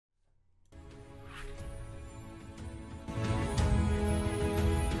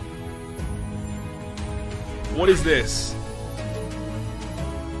What is this?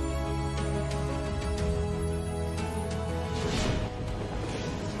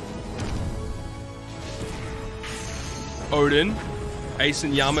 Oden, Ace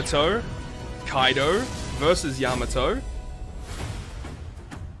and Yamato, Kaido versus Yamato.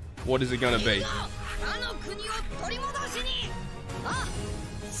 What is it gonna be?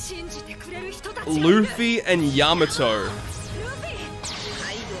 Luffy and Yamato.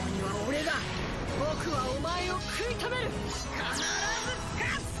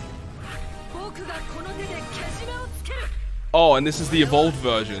 Oh, and this is the evolved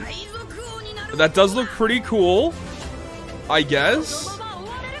version. That does look pretty cool, I guess.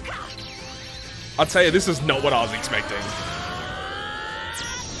 I'll tell you, this is not what I was expecting.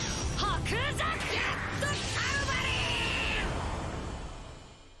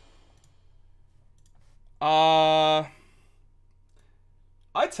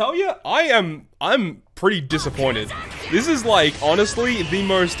 I tell you, I'm pretty disappointed. This is like, honestly, the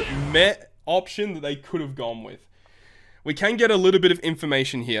most meh option that they could have gone with. We can get a little bit of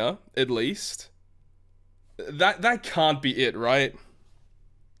information here, at least. That can't be it, right?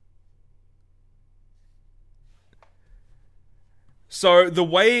 So the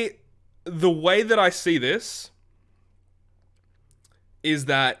way that I see this is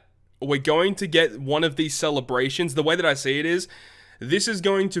that we're going to get one of these celebrations. The way that I see it is, this is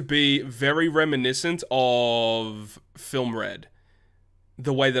going to be very reminiscent of Film Red.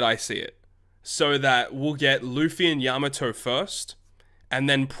 The way that I see it. So that we'll get Luffy and Yamato first, and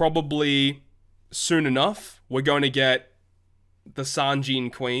then probably soon enough, we're going to get the Sanji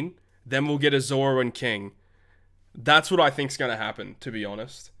and Queen, then we'll get a Zoro and King. That's what I think's going to happen, to be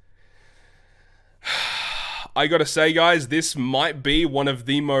honest. I gotta say, guys, this might be one of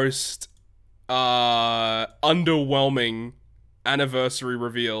the most underwhelming anniversary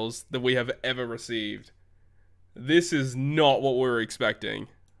reveals that we have ever received. This is not what we were expecting.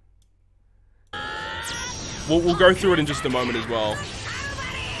 We'll go through it in just a moment as well.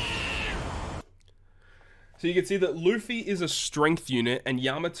 So you can see that Luffy is a strength unit and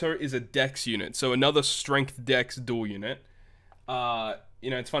Yamato is a dex unit. So another strength dex dual unit. You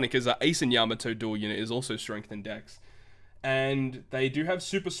know, it's funny because Ace and Yamato dual unit is also strength and dex. And they do have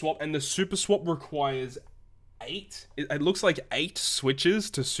super swap, and the super swap requires 8. It looks like 8 switches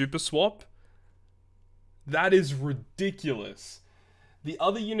to super swap. That is ridiculous. The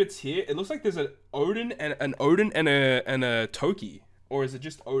other units here, it looks like there's an Oden and a Toki. Or is it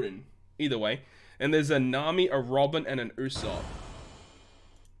just Oden? Either way. And there's a Nami, a Robin, and an Usopp.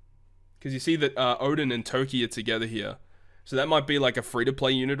 Because you see that Oden and Toki are together here. So that might be like a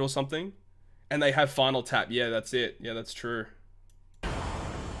free-to-play unit or something. And they have final tap. Yeah, that's it. Yeah, that's true. Did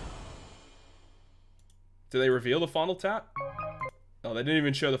they reveal the final tap? Oh, they didn't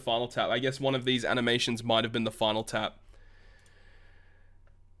even show the final tap. I guess one of these animations might have been the final tap.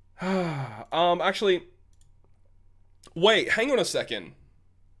 Actually, wait, hang on a second.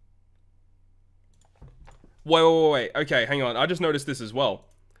 Wait. Okay, hang on. I just noticed this as well.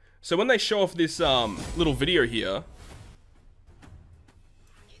 So when they show off this little video here,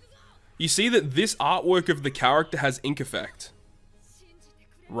 you see that this artwork of the character has ink effect,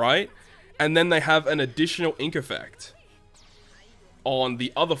 right? And then they have an additional ink effect on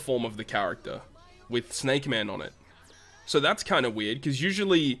the other form of the character with Snake Man on it. So that's kind of weird, because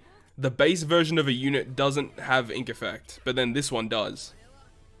usually the base version of a unit doesn't have ink effect, but then this one does.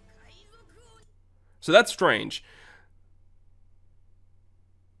 So that's strange.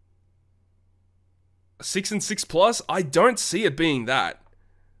 6 and 6 plus? I don't see it being that.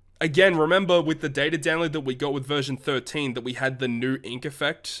 Again, remember with the data download that we got with version 13 that we had the new ink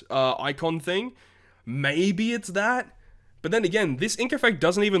effect icon thing? Maybe it's that? But then again, this ink effect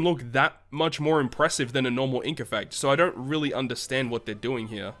doesn't even look that much more impressive than a normal ink effect, so I don't really understand what they're doing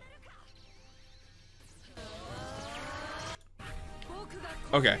here.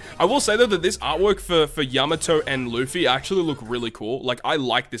 Okay, I will say though that this artwork for Yamato and Luffy actually look really cool. Like, I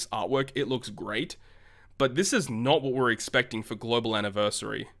like this artwork, it looks great. But this is not what we're expecting for Global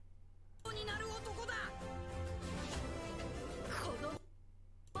Anniversary.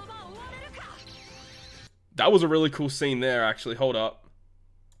 That was a really cool scene there, actually. Hold up.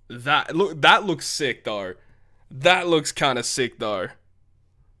 That looks sick, though. That looks kind of sick, though.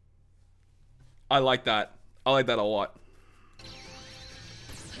 I like that. I like that a lot.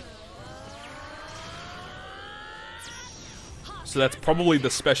 So that's probably the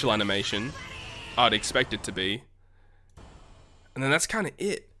special animation I'd expect it to be. And then that's kind of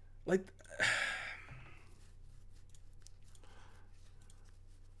it. Like,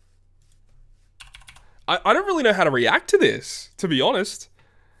 I don't really know how to react to this, to be honest.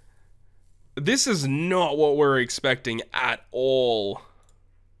 This is not what we're expecting at all.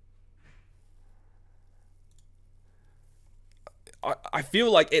 I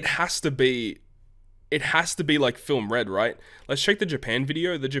feel like it has to be like Film Red, right? Let's check the Japan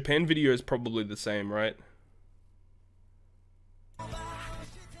video. The Japan video is probably the same, right?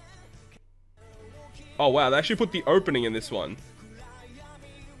 Oh wow, they actually put the opening in this one.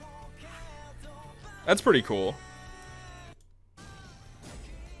 That's pretty cool.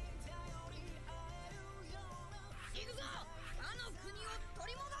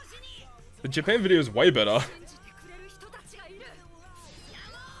 The Japan video is way better.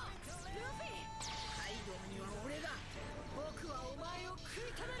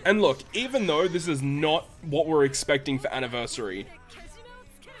 And look, even though this is not what we're expecting for Anniversary,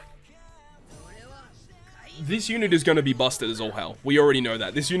 this unit is going to be busted as all hell. We already know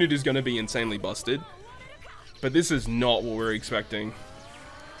that. This unit is going to be insanely busted. But this is not what we're expecting.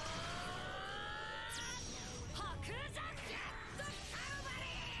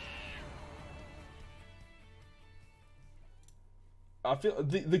 I feel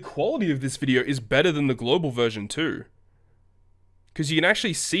the quality of this video is better than the global version too. Because you can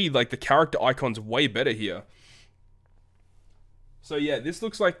actually see, like, the character icons way better here. So, yeah, this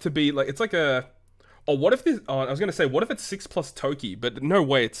looks like to be, like, it's like a... Oh, what if this... Oh, I was going to say, what if it's 6 plus Toki? But no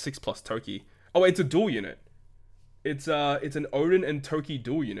way it's 6 plus Toki. Oh, it's a dual unit. It's an Oden and Toki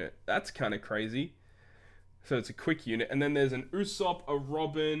dual unit. That's kind of crazy. So, it's a quick unit. And then there's an Usopp, a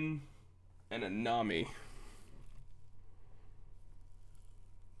Robin, and a Nami.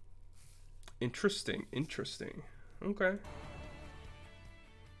 Interesting, interesting. Okay.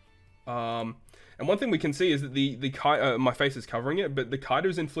 And one thing we can see is that the my face is covering it, but the Kaido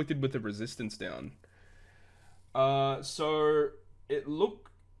is inflicted with the resistance down. So it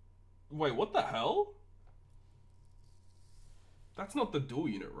wait, what the hell? That's not the dual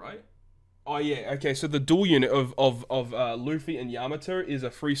unit, right? Oh yeah, okay. So the dual unit of Luffy and Yamato is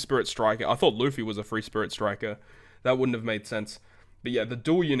a free spirit striker. I thought Luffy was a free spirit striker. That wouldn't have made sense. But yeah, the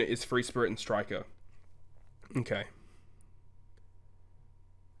dual unit is free spirit and striker. Okay.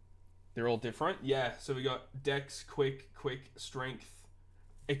 They're all different. Yeah, so we got Dex, quick, strength.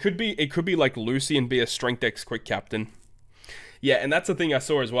 It could be like Lucy and be a strength Dex quick captain. Yeah, and that's the thing I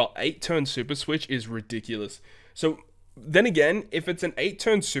saw as well. 8-turn super switch is ridiculous. So then again, if it's an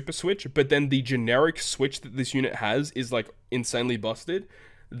 8-turn super switch, but then the generic switch that this unit has is like insanely busted,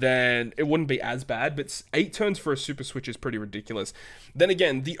 then it wouldn't be as bad, but 8 turns for a super switch is pretty ridiculous. Then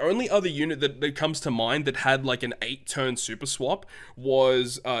again, the only other unit that comes to mind that had like an 8-turn super swap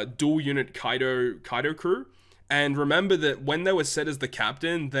was dual unit Kaido crew. And remember that when they were set as the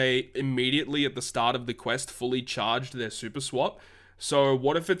captain, they immediately at the start of the quest fully charged their super swap. So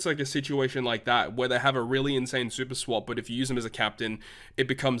what if it's like a situation like that, where they have a really insane super swap, but if you use them as a captain, it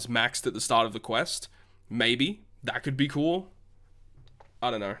becomes maxed at the start of the quest? Maybe. That could be cool. I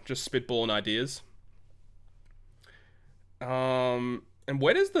don't know, just spitballing ideas. And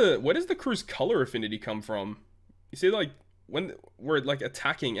where does the crew's color affinity come from? You see, like, when we're like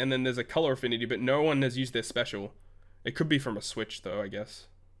attacking and then there's a color affinity, but no one has used their special. It could be from a switch though, I guess.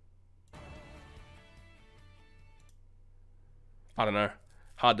 I don't know.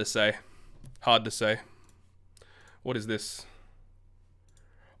 Hard to say. Hard to say. What is this?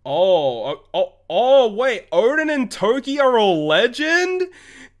 Oh, wait. Oden and Toki are a legend?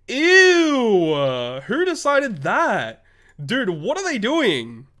 Ew. Who decided that? Dude, what are they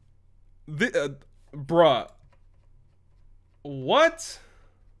doing? Bruh. What?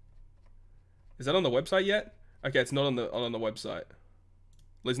 Is that on the website yet? Okay, it's not on the website. At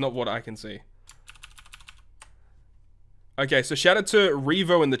least not what I can see. Okay, so shout out to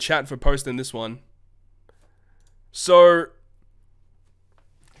Revo in the chat for posting this one. So,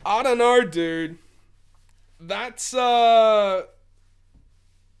 I don't know, dude. That's kind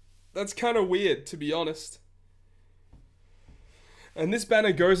of weird, to be honest. And this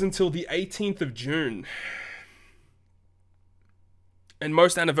banner goes until the 18th of June. And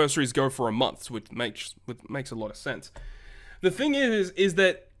most anniversaries go for a month, which makes a lot of sense. The thing is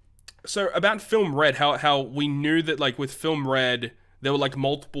that, so about Film Red, how we knew that, like, with Film Red, there were, like,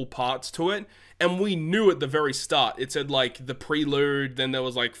 multiple parts to it. And we knew at the very start, it said, like, the prelude, then there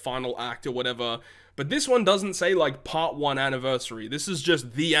was, like, final act or whatever. But this one doesn't say, like, part 1 anniversary. This is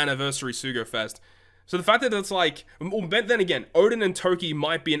just the anniversary Sugo Fest. So the fact that it's, like, then again, Oden and Toki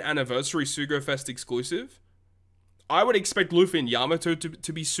might be an anniversary Sugo Fest exclusive. I would expect Luffy and Yamato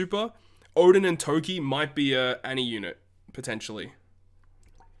to be super. Oden and Toki might be a Annie unit, potentially.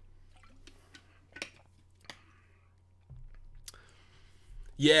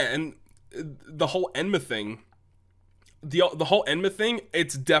 Yeah, and the whole Enma thing, the whole Enma thing,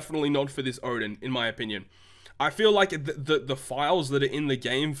 it's definitely not for this Oden, in my opinion. I feel like the files that are in the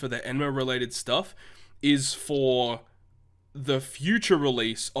game for the Enma related stuff is for the future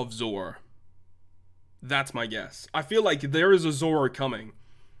release of Zoro. That's my guess. I feel like there is a Zoro coming.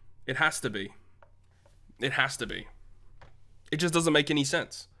 It has to be. It has to be. It just doesn't make any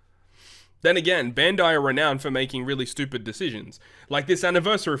sense. Then again, Bandai are renowned for making really stupid decisions. Like this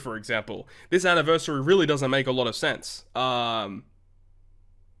anniversary, for example. This anniversary really doesn't make a lot of sense.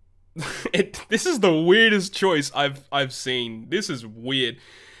 This is the weirdest choice I've seen. This is weird.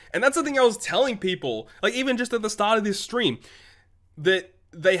 And that's the thing I was telling people, like even just at the start of this stream, that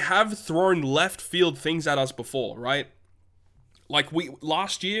they have thrown left field things at us before, right? Like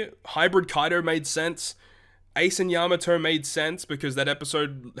last year, Hybrid Kaido made sense. Ace and Yamato made sense because that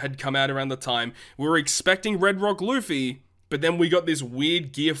episode had come out around the time. We were expecting Red Rock Luffy, but then we got this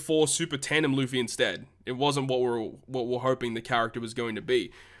weird Gear 4 Super Tandem Luffy instead. It wasn't what we're hoping the character was going to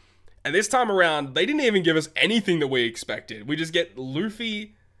be. And this time around, they didn't even give us anything that we expected. We just get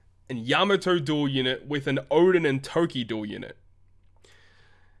Luffy and Yamato dual unit with an Oden and Toki dual unit.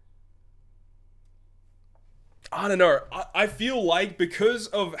 I don't know. I feel like because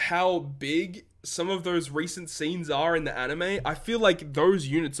of how big some of those recent scenes are in the anime, I feel like those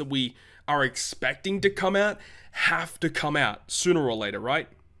units that we are expecting to come out have to come out sooner or later, right?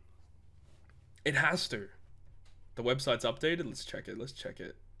 It has to. The website's updated. Let's check it. Let's check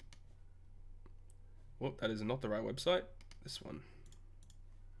it. Whoop, that is not the right website. This one.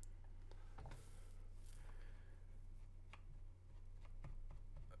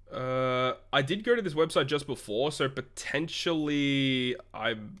 I did go to this website just before, so potentially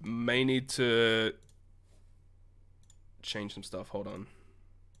I may need to change some stuff. Hold on.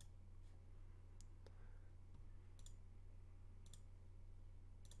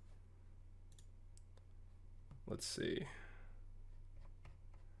 Let's see.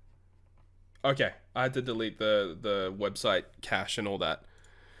 Okay, I had to delete the website cache and all that.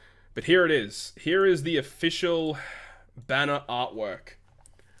 But here it is. Here is the official banner artwork.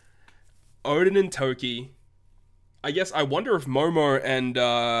 Oden and Toki. I guess I wonder if Momo and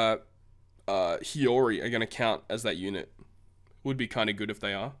Hiyori are going to count as that unit. Would be kind of good if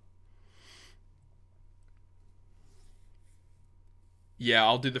they are. Yeah,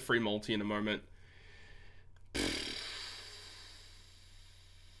 I'll do the free multi in a moment.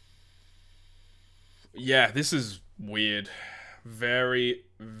 Yeah, this is weird. Very,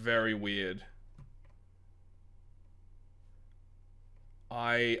 very weird.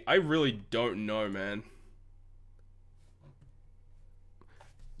 I really don't know, man.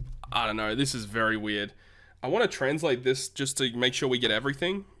 I don't know. This is very weird. I want to translate this just to make sure we get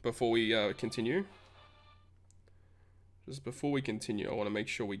everything before we continue. Just before we continue, I want to make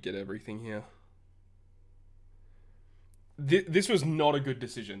sure we get everything here. This was not a good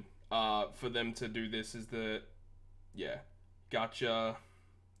decision for them to do this. Yeah, gotcha.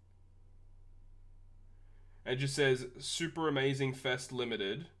 It just says Super Amazing Fest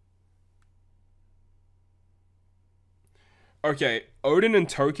Limited. Okay, Oden and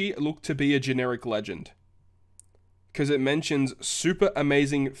Toki look to be a generic legend. Because it mentions Super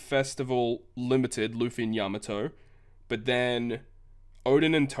Amazing Festival Limited, Luffy and Yamato. But then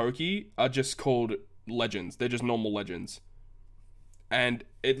Oden and Toki are just called legends. They're just normal legends. And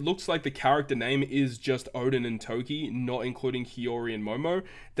it looks like the character name is just Oden and Toki, not including Hiyori and Momo.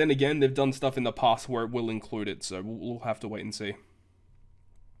 Then again, they've done stuff in the past where it will include it, so we'll have to wait and see.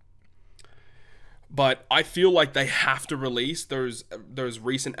 But I feel like they have to release those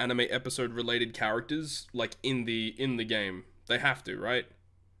recent anime episode related characters like in the game. They have to, right?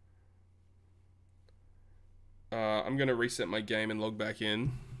 I'm gonna reset my game and log back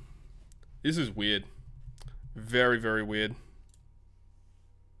in. This is weird. Very, very weird.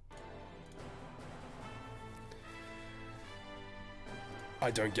 I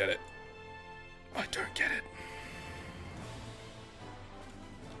don't get it. I don't get it.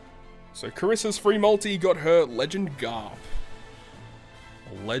 So Karissa's free multi got her Legend Garp.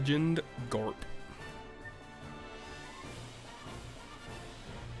 Legend Garp.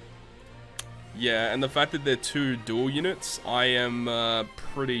 Yeah, and the fact that they're 2 dual units, I am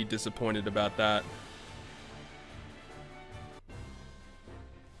pretty disappointed about that.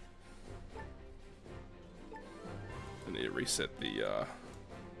 I need to reset the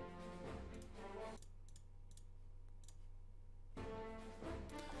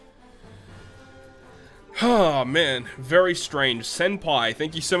Oh, man. Very strange. Senpai,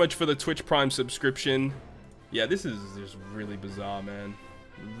 thank you so much for the Twitch Prime subscription. Yeah, this is just really bizarre, man.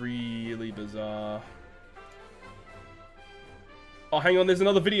 Really bizarre. Oh, hang on. There's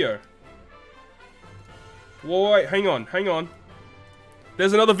another video. Whoa, wait, hang on, hang on.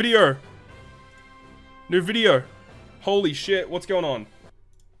 There's another video. New video. Holy shit, what's going on?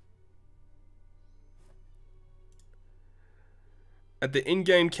 At the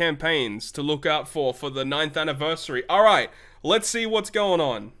in-game campaigns to look out for the 9th anniversary. Alright, let's see what's going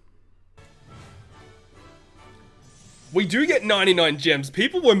on. We do get 99 gems.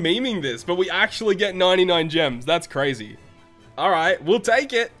 People were memeing this, but we actually get 99 gems. That's crazy. Alright, we'll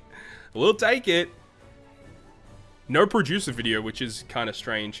take it. We'll take it. No producer video, which is kind of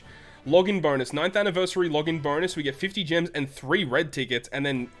strange. Login bonus. 9th anniversary login bonus. We get 50 gems and 3 red tickets. And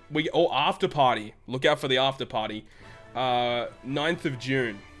then we get... Oh, after party. Look out for the after party. 9th of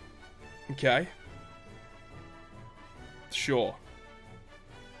June. Okay. Sure.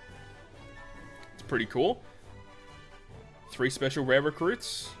 It's pretty cool. 3 special rare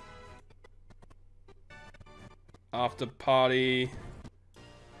recruits. After party.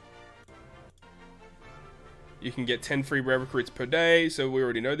 You can get 10 free rare recruits per day, so we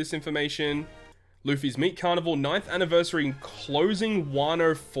already know this information. Luffy's Meat Carnival, 9th anniversary closing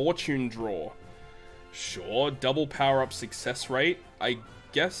Wano fortune draw. Sure, double power-up success rate. I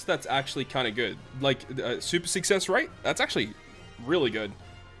guess that's actually kind of good. Like, super success rate? That's actually really good.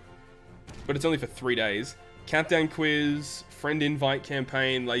 But it's only for 3 days. Countdown quiz, friend invite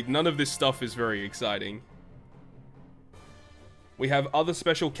campaign, like, none of this stuff is very exciting. We have other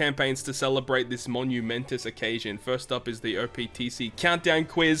special campaigns to celebrate this monumentous occasion. First up is the OPTC countdown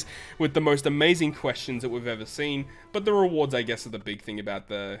quiz with the most amazing questions that we've ever seen. But the rewards, I guess, are the big thing about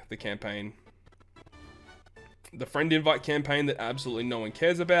the campaign. The friend invite campaign that absolutely no one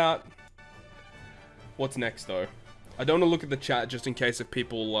cares about. What's next, though? I don't want to look at the chat just in case if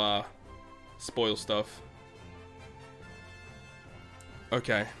people spoil stuff.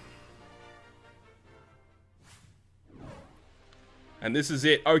 Okay. And this is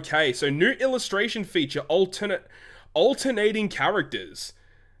it. Okay, so new illustration feature, alternating characters.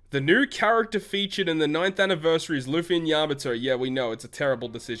 The new character featured in the 9th anniversary is Luffy and Yamato. Yeah, we know, it's a terrible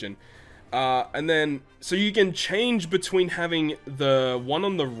decision. And then, so you can change between having the one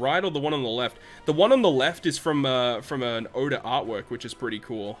on the right or the one on the left. The one on the left is from an Oda artwork, which is pretty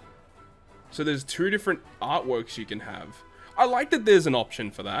cool. So there's 2 different artworks you can have. I like that there's an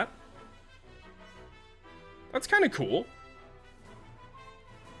option for that. That's kind of cool.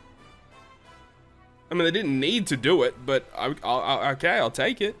 I mean, they didn't need to do it, but okay, I'll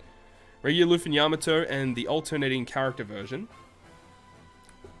take it. Regular Luffy and Yamato and the alternating character version.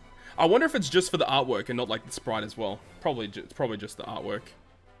 I wonder if it's just for the artwork and not like the sprite as well. It's probably just the artwork.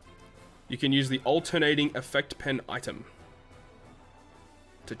 You can use the alternating effect pen item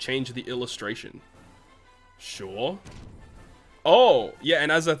to change the illustration. Sure. Oh, yeah,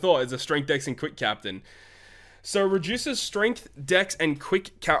 and as I thought, it's a strength, dex, and quick captain. So reduces strength, dex, and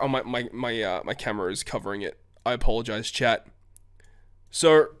quick oh, my camera is covering it. I apologize, chat.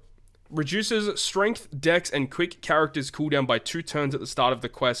 So reduces strength, dex, and quick characters cooldown by 2 turns at the start of the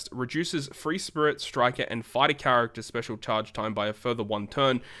quest. Reduces free spirit, striker, and fighter character special charge time by a further 1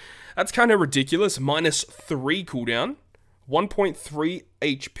 turn. That's kind of ridiculous. Minus 3 cooldown, 1.3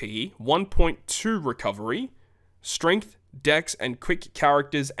 HP, 1.2 recovery, strength, dex, and quick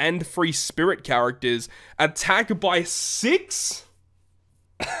characters, and free spirit characters. Attack by 6?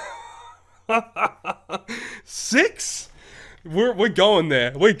 6? We're going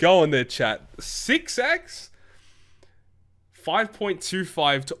there. We're going there, chat. 6x?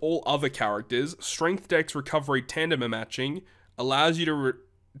 5.25 to all other characters. Strength, dex, recovery, tandem matching. Allows you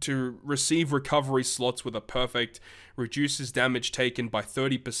to receive recovery slots with a perfect. Reduces damage taken by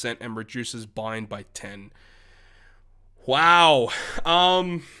 30% and reduces bind by 10. Wow.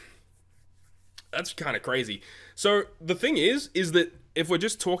 That's kind of crazy. So the thing is that if we're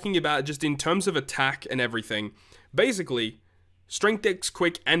just talking about just in terms of attack and everything, basically, strength, dex,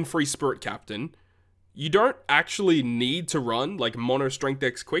 quick, and free spirit captain, you don't actually need to run like mono strength,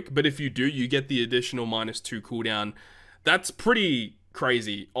 dex, quick, but if you do, you get the additional -2 cooldown. That's pretty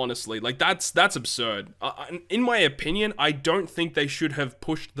crazy, honestly. Like, that's absurd. In my opinion, I don't think they should have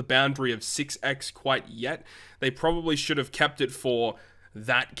pushed the boundary of 6x quite yet. They probably should have kept it for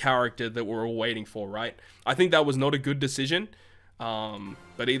that character that we're all waiting for, right? I think that was not a good decision.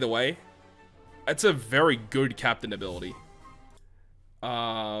 But either way, it's a very good captain ability.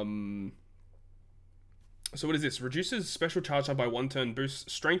 So what is this? Reduces special charge time by 1 turn,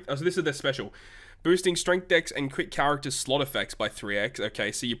 boosts strength. Oh, so this is their special. Boosting strength, dex, and quick character slot effects by 3x.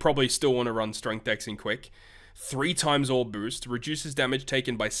 Okay, so you probably still want to run strength, dex, and quick. 3 times all boost. Reduces damage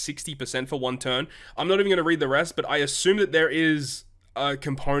taken by 60% for 1 turn. I'm not even going to read the rest, but I assume that there is a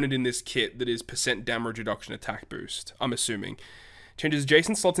component in this kit that is % damage reduction attack boost. I'm assuming. Changes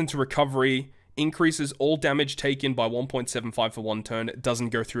adjacent slots into recovery. increases all damage taken by 1.75 for 1 turn. It doesn't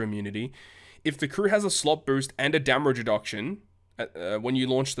go through immunity. If the crew has a slot boost and a damage reduction, when you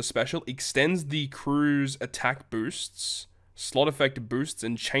launch the special, extends the crew's attack boosts, slot effect boosts,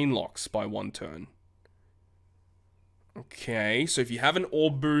 and chain locks by 1 turn. Okay, so if you have an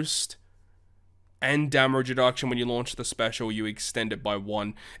orb boost and damage reduction when you launch the special, you extend it by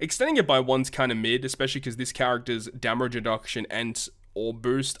 1. Extending it by 1's kind of mid, especially because this character's damage reduction and orb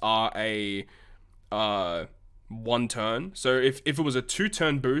boost are a 1 turn. So if it was a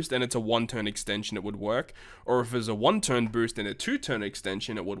 2-turn boost and it's a 1-turn extension, it would work. Or if it's a 1-turn boost and a 2-turn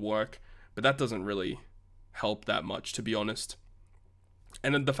extension, it would work. But that doesn't really help that much, to be honest.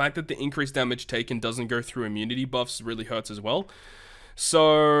 And then the fact that the increased damage taken doesn't go through immunity buffs really hurts as well.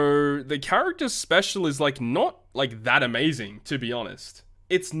 So the character's special is like not like that amazing, to be honest.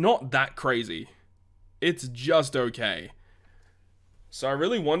 It's not that crazy. It's just okay. So I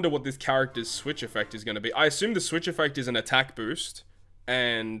really wonder what this character's switch effect is going to be. I assume the switch effect is an attack boost.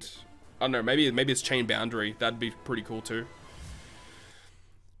 And I don't know, maybe it's chain boundary. That'd be pretty cool too.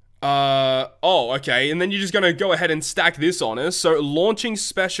 Oh, okay. And then you're just going to go ahead and stack this on us. So launching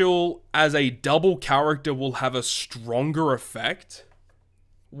special as a double character will have a stronger effect.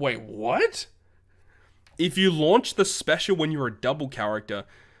 Wait, what? If you launch the special when you're a double character,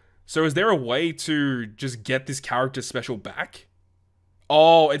 so is there a way to just get this character special back?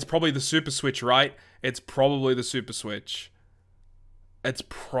 Oh, it's probably the super switch, right? It's probably the super switch. It's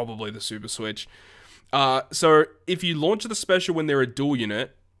probably the super switch. So if you launch the special when they're a dual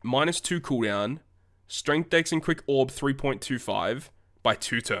unit, -2 cooldown, strength dex and quick orb 3.25 by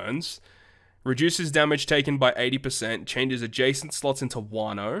 2 turns, reduces damage taken by 80%, changes adjacent slots into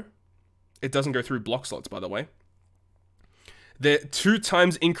Wano. It doesn't go through block slots, by the way. The 2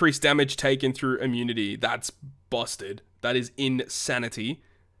 times increased damage taken through immunity. That's busted. That is insanity.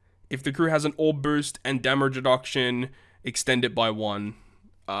 If the crew has an orb boost and damage reduction, extend it by 1.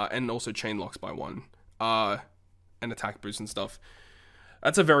 And also chain locks by 1. And attack boost and stuff.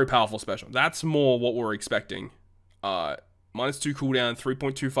 That's a very powerful special. That's more what we're expecting. -2 cooldown,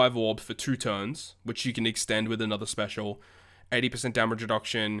 3.25 orb for 2 turns, which you can extend with another special. 80% damage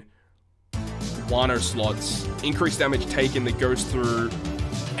reduction. Wano slots. Increased damage taken that goes through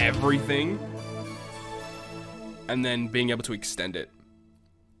everything. And then being able to extend it.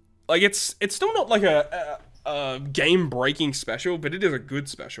 Like, it's still not like a game-breaking special, but it is a good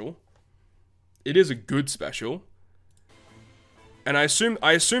special. It is a good special. And I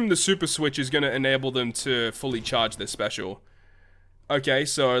assume the super switch is going to enable them to fully charge their special. Okay,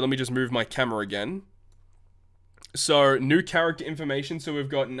 so let me just move my camera again. So, new character information. So we've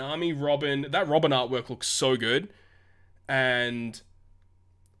got Nami, Robin. That Robin artwork looks so good. And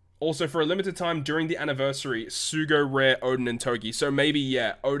also for a limited time during the anniversary, Sugo, Rare, Oden, and Toki. So maybe,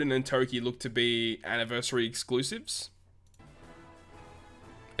 yeah, Oden and Toki look to be anniversary exclusives.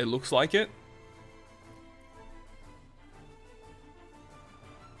 It looks like it.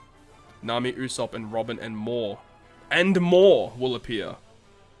 Nami, Usopp, and Robin, and more. And more will appear.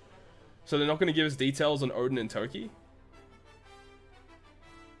 So they're not going to give us details on Oden and Toki?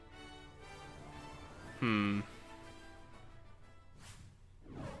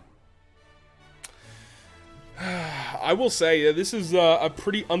 I will say that this is a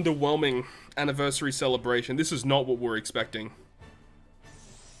pretty underwhelming anniversary celebration. This is not what we're expecting.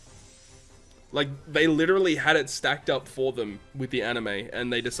 Like, they literally had it stacked up for them with the anime,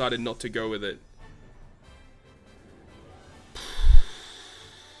 and they decided not to go with it.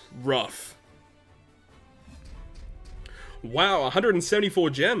 Rough. Wow, 174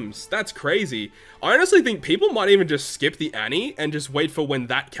 gems. That's crazy. I honestly think people might even just skip the Annie and just wait for when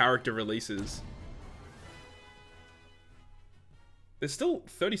that character releases. There's still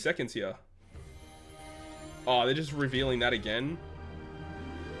 30 seconds here. Oh, they're just revealing that again.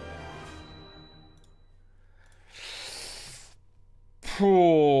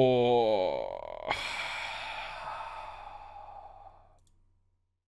 Oh,